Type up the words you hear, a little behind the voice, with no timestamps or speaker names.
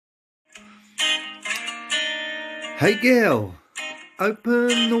Hey girl,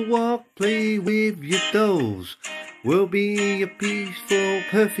 open the walk, play with your dolls. We'll be a peaceful,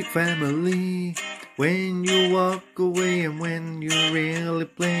 perfect family. When you walk away and when you really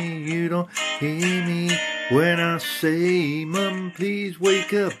play, you don't hear me when I say, Mum, please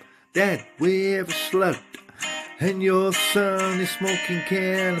wake up, Dad, we're a slut. And your son is smoking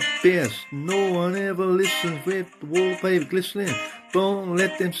cannabis. No one ever listens with the wallpaper glistening. Don't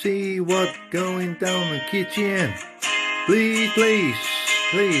let them see what's going down the kitchen. Please, please,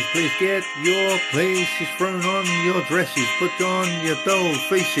 please, please get your places thrown on your dresses. Put on your doll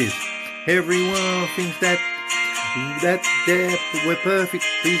faces. Everyone thinks that we're perfect.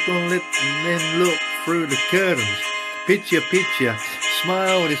 Please don't let them look through the curtains. Picture,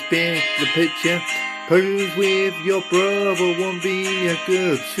 smile, this big the picture. Pose with your brother, won't be a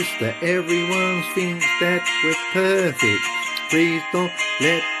good sister. Everyone thinks that we're perfect. Please don't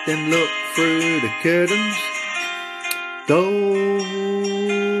let them look through the curtains. Though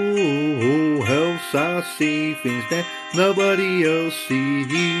else I see things that nobody else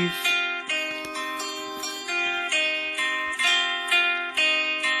sees.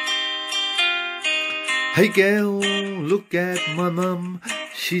 Hey girl, look at my mum.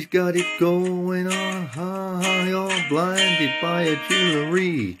 She's got it going on, you're blinded by her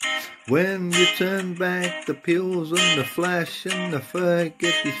jewellery. When you turn back the pills and the flash and the forget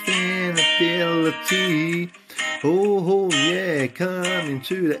this inability. Oh yeah, come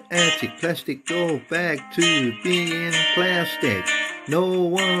into the attic, plastic go back to being plastic. No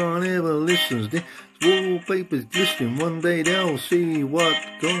one ever listens, this wallpaper's glistening. One day they'll see what's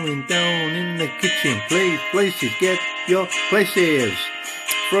going down in the kitchen. Places, get your places.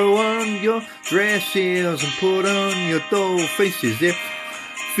 Throw on your dresses and put on your doll faces. They're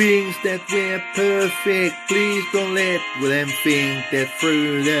things that we're perfect. Please don't let them think that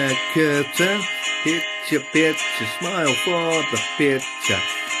through the curtain. Picture, smile for the picture.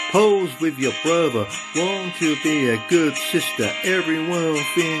 Pose with your brother, won't you be a good sister? Everyone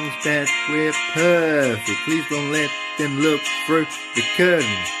thinks that we're perfect. Please don't let them look through the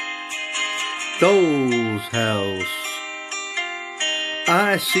curtain. Doll's house.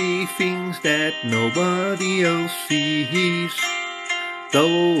 I see things that nobody else sees.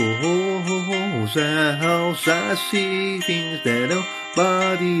 Doll's house. I see things that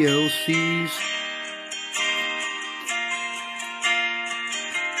nobody else sees.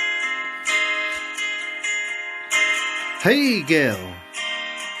 Hey girl.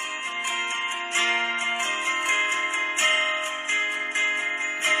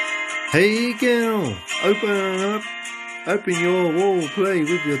 Hey girl, open your wall, play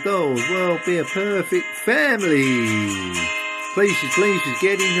with your dolls. We'll be a perfect family. Places,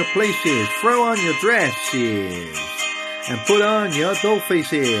 get in your places. Throw on your dresses and put on your doll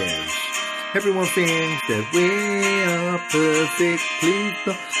faces. Everyone thinks that we are perfect. Please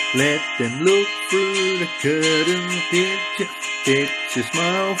don't let them look through the curtain. Picture,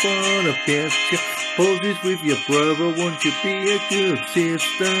 smile for the picture. Poses with your brother, won't you be a good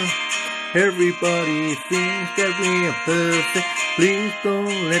sister? Everybody thinks that we are perfect. Please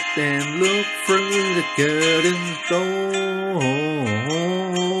don't let them look through the curtains.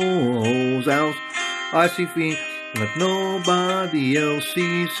 Doll's house. I see things that nobody else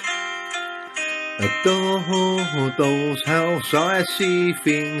sees. A doll's house. I see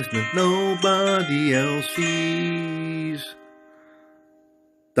things that nobody else sees.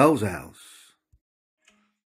 Doll's house.